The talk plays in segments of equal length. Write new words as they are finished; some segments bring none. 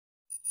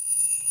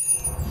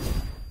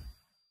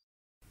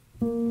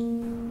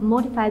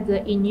Modify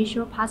the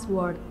initial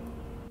password.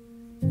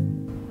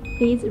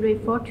 Please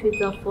refer to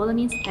the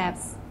following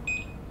steps: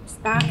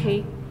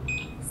 *key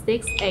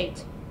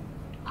 68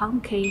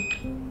 #key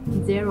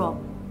 0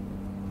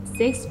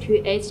 6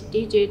 to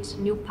 8-digit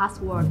new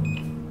password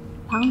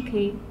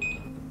 #key.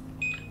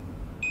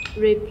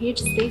 Repeat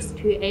 6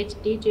 to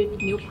 8-digit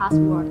new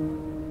password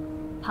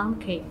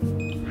 #key.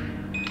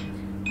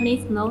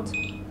 Please note,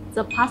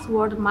 the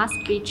password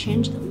must be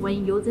changed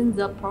when using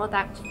the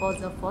product for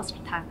the first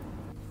time.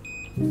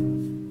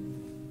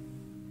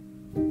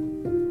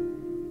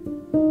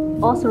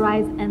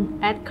 Authorize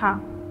and add card.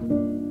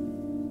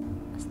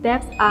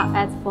 Steps are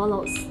as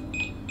follows: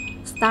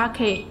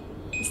 *key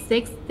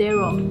 60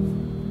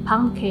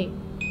 #key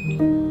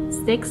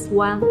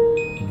 61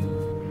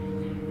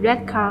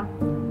 red card.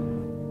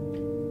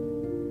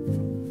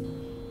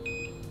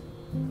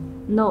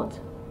 Note: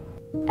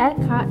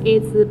 add card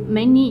is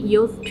mainly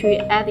used to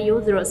add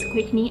users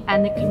quickly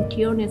and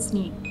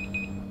continuously.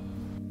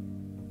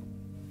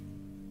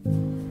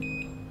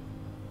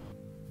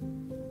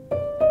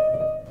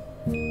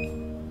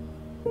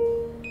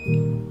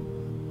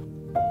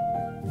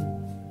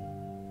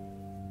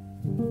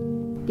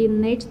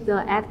 Delete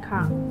the add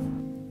card.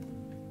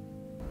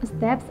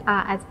 Steps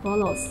are as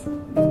follows: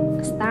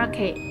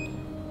 *key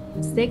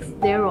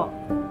 60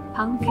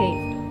 #key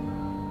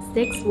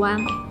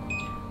 61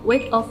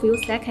 wait a few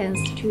seconds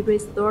to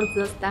restore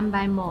the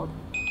standby mode.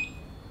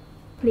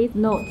 Please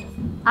note,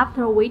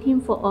 after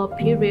waiting for a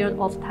period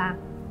of time,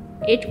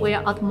 it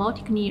will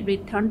automatically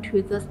return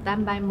to the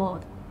standby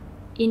mode,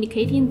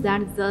 indicating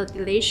that the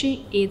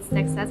deletion is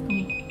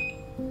successful.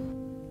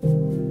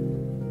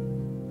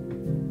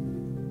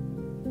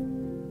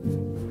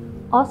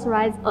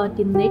 Authorize a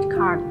delete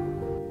card.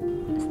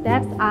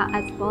 Steps are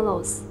as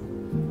follows: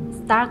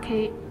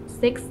 *key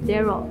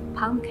 60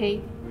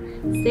 #key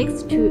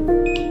 62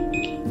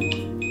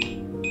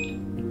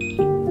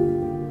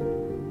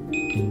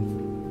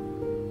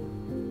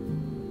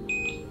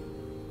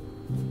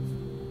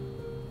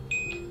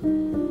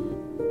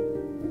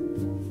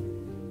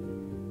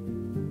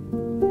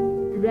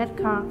 red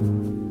card.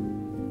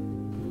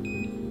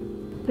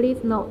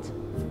 Please note,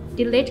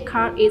 delete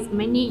card is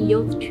mainly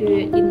used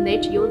to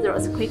delete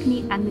users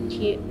quickly and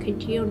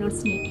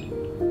continuously.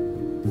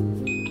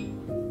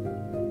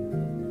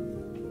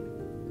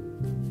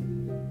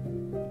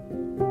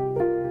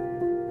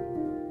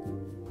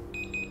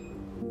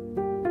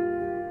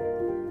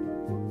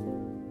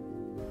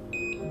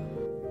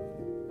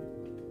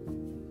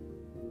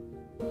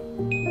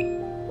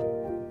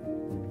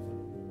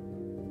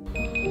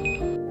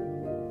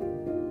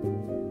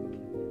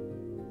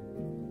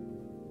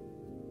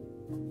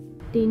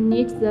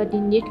 Delete the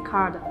delete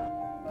card.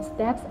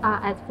 Steps are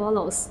as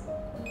follows: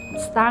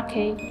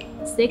 *key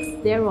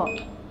 60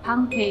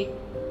 #key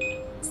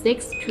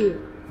 62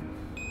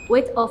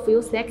 wait a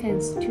few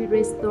seconds to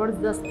restore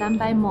the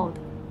standby mode.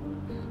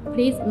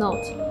 Please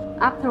note,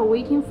 after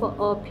waiting for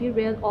a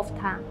period of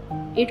time,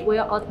 it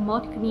will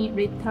automatically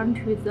return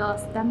to the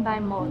standby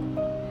mode,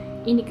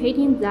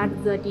 indicating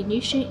that the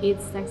deletion is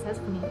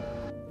successful.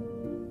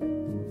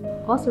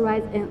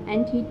 Authorize an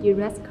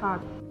anti-duress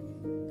card.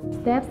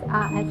 Steps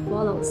are as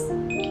follows: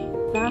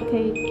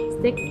 *key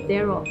 60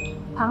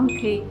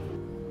 #key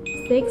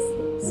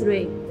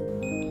 63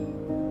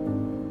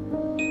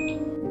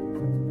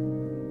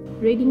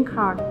 reading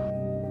card.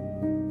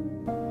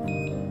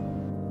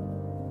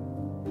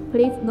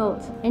 Please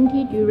note,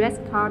 anti-duress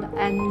card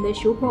and the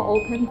super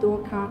open door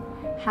card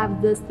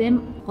have the same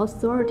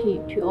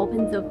authority to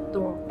open the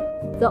door.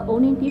 The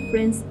only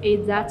difference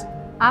is that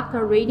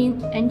after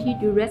reading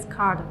anti-duress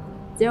card,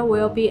 there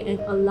will be an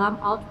alarm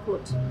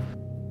output.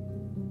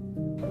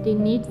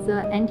 Delete the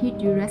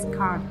anti-duress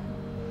card.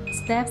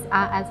 Steps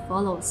are as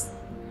follows: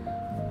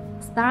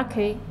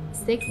 *key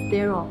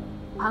 60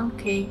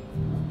 #key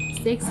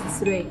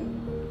 63.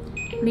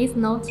 Please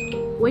note,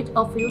 wait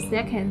a few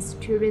seconds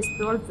to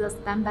restore the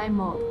standby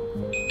mode.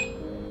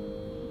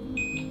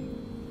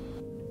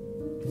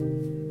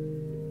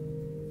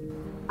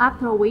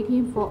 After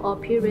waiting for a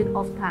period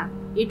of time,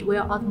 it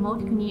will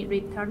automatically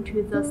return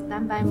to the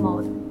standby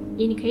mode,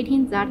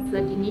 indicating that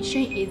the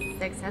deletion is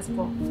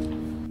successful.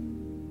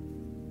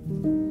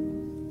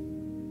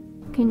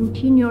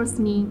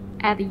 Continuously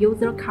add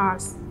user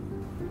cards.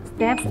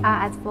 Steps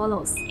are as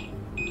follows: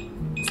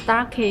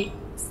 *key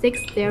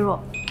 60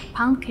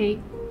 #key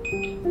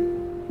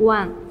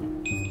 1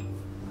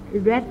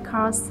 red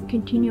cards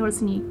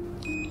continuously.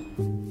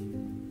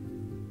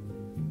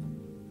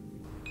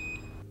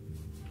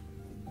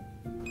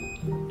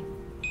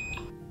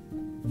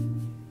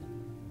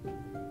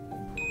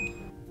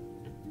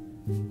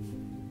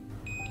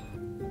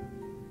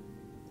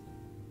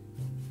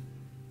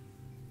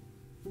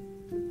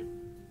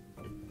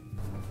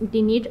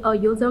 Delete a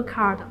user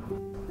card.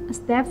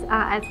 Steps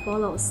are as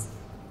follows: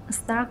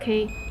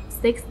 *key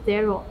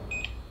 60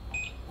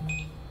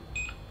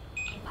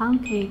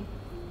 #key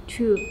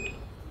 2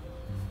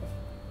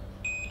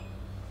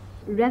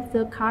 read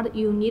the card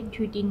you need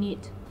to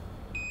delete.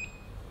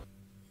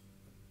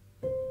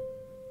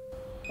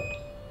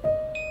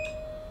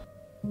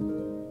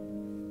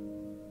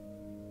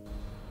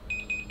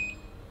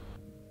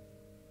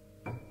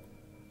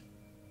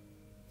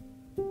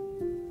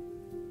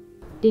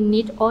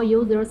 Delete all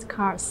users'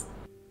 cards.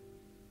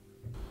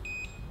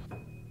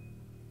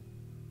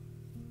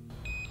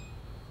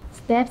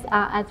 Steps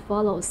are as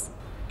follows.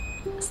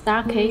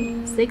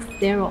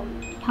 *K60,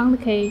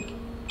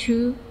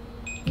 #K2,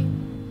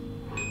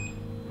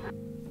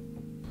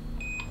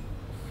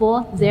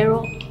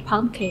 40,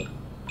 #K.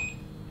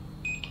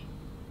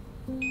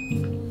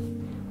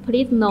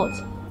 Please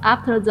note,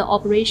 after the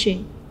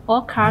operation,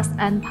 all cards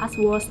and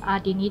passwords are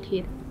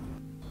deleted.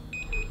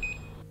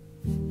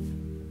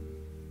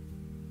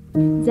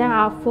 There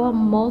are 4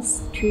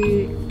 modes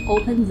to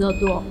open the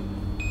door.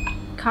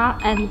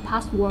 Card and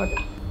password.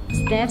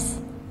 Steps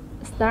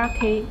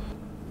 *K60,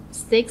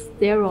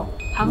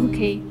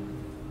 #K,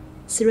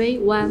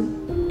 31,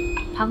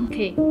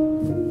 #K.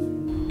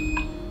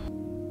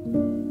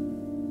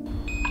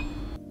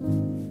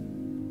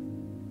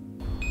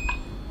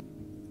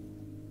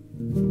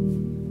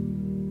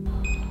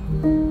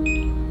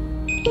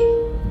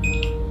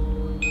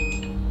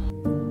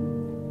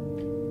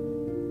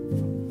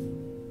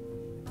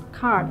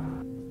 Card.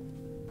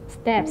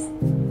 Steps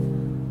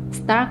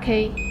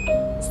 *K60,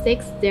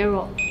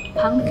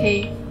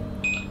 #K,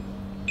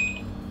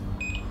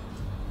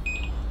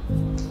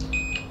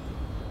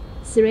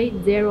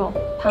 30,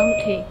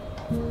 #K.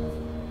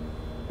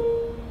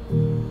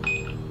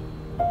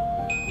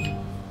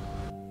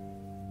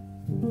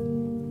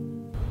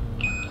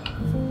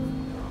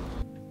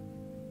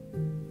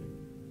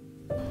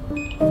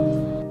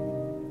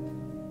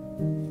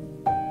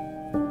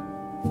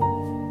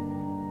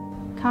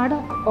 Card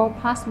or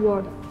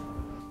password.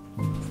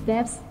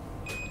 Steps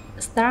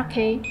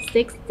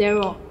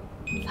 *K60,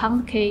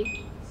 #K,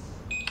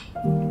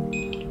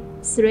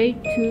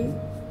 32,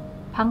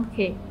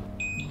 #K.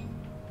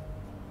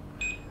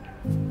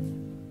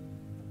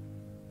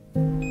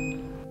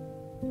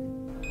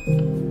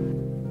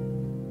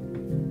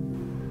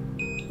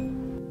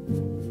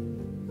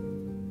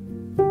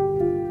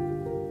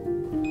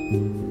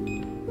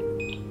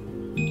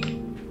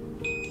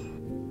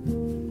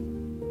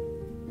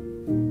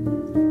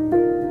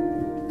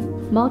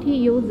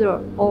 Multi-user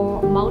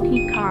or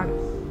multi-card.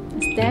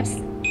 Steps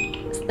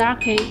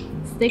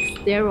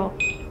 *K60,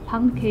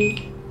 #K,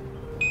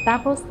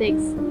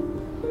 66.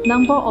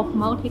 Number of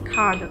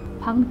multi-card,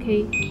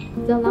 #K.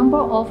 The number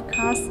of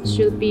cards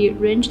should be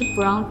ranged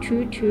from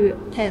 2 to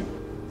 10.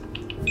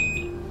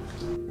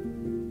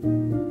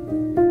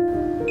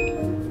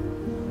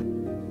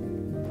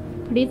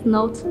 Please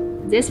note,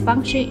 this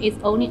function is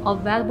only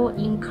available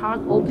in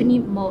card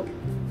opening mode.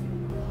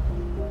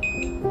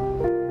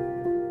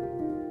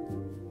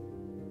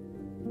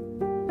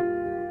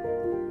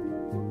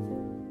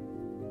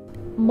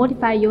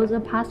 Modify user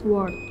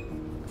password.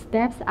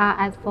 Steps are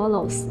as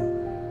follows.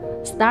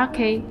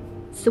 *K,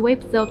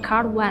 swipe the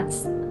card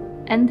once.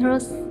 Enter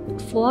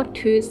 4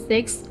 to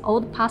 6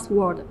 old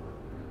password.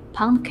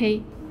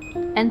 #K,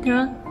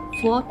 enter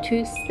 4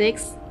 to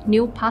 6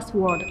 new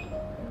password.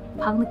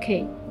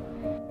 #K.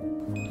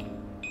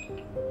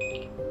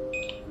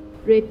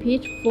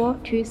 Repeat 4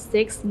 to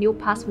 6 new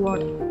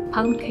password.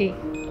 #K.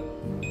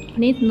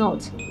 Please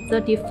note, the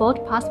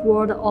default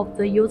password of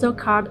the user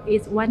card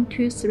is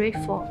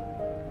 1234.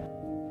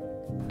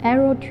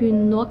 Arrow to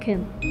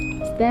login.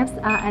 Steps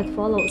are as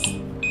follows.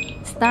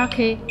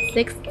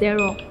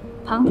 *K60,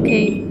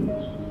 #K,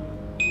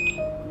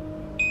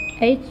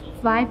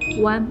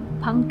 851,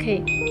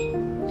 #K.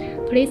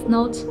 Please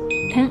note,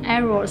 10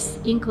 errors,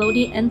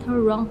 including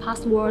enter wrong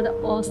password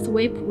or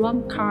swipe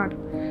wrong card.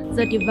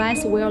 The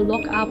device will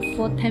lock up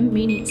for 10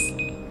 minutes.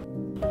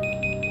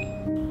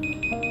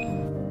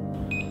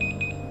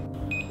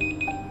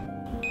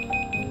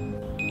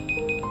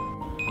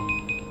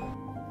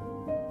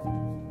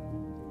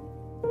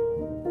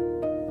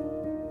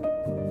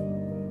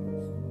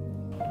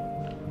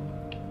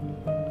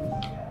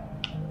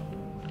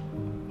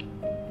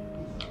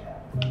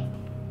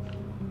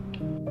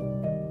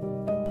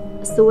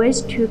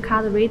 Switch to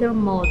card reader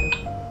mode.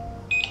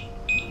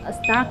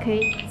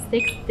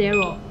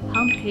 *K60,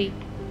 #K,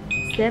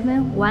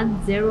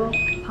 710,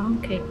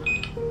 #K.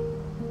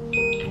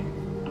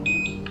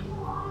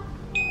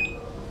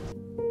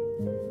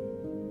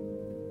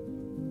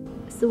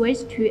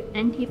 Switch to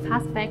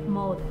anti-passback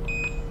mode.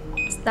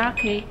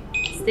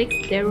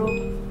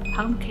 *K60,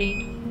 #K,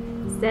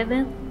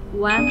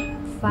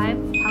 715,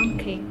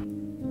 #K.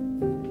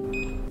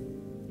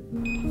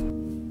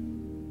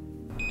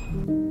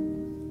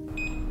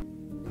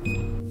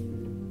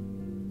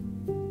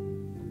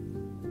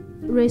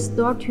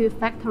 Restore to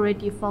factory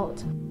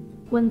default.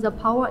 When the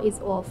power is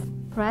off,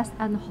 press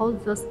and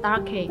hold the star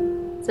key.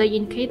 The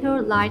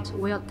indicator light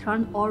will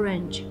turn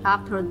orange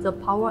after the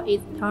power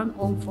is turned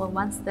on for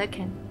 1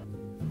 second.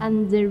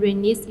 And then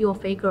release your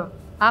figure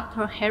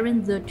after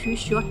hearing the 2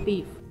 short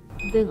beeps,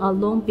 then a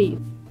long beep.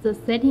 The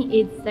setting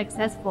is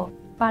successful,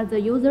 but the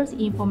user's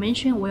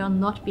information will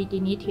not be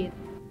deleted.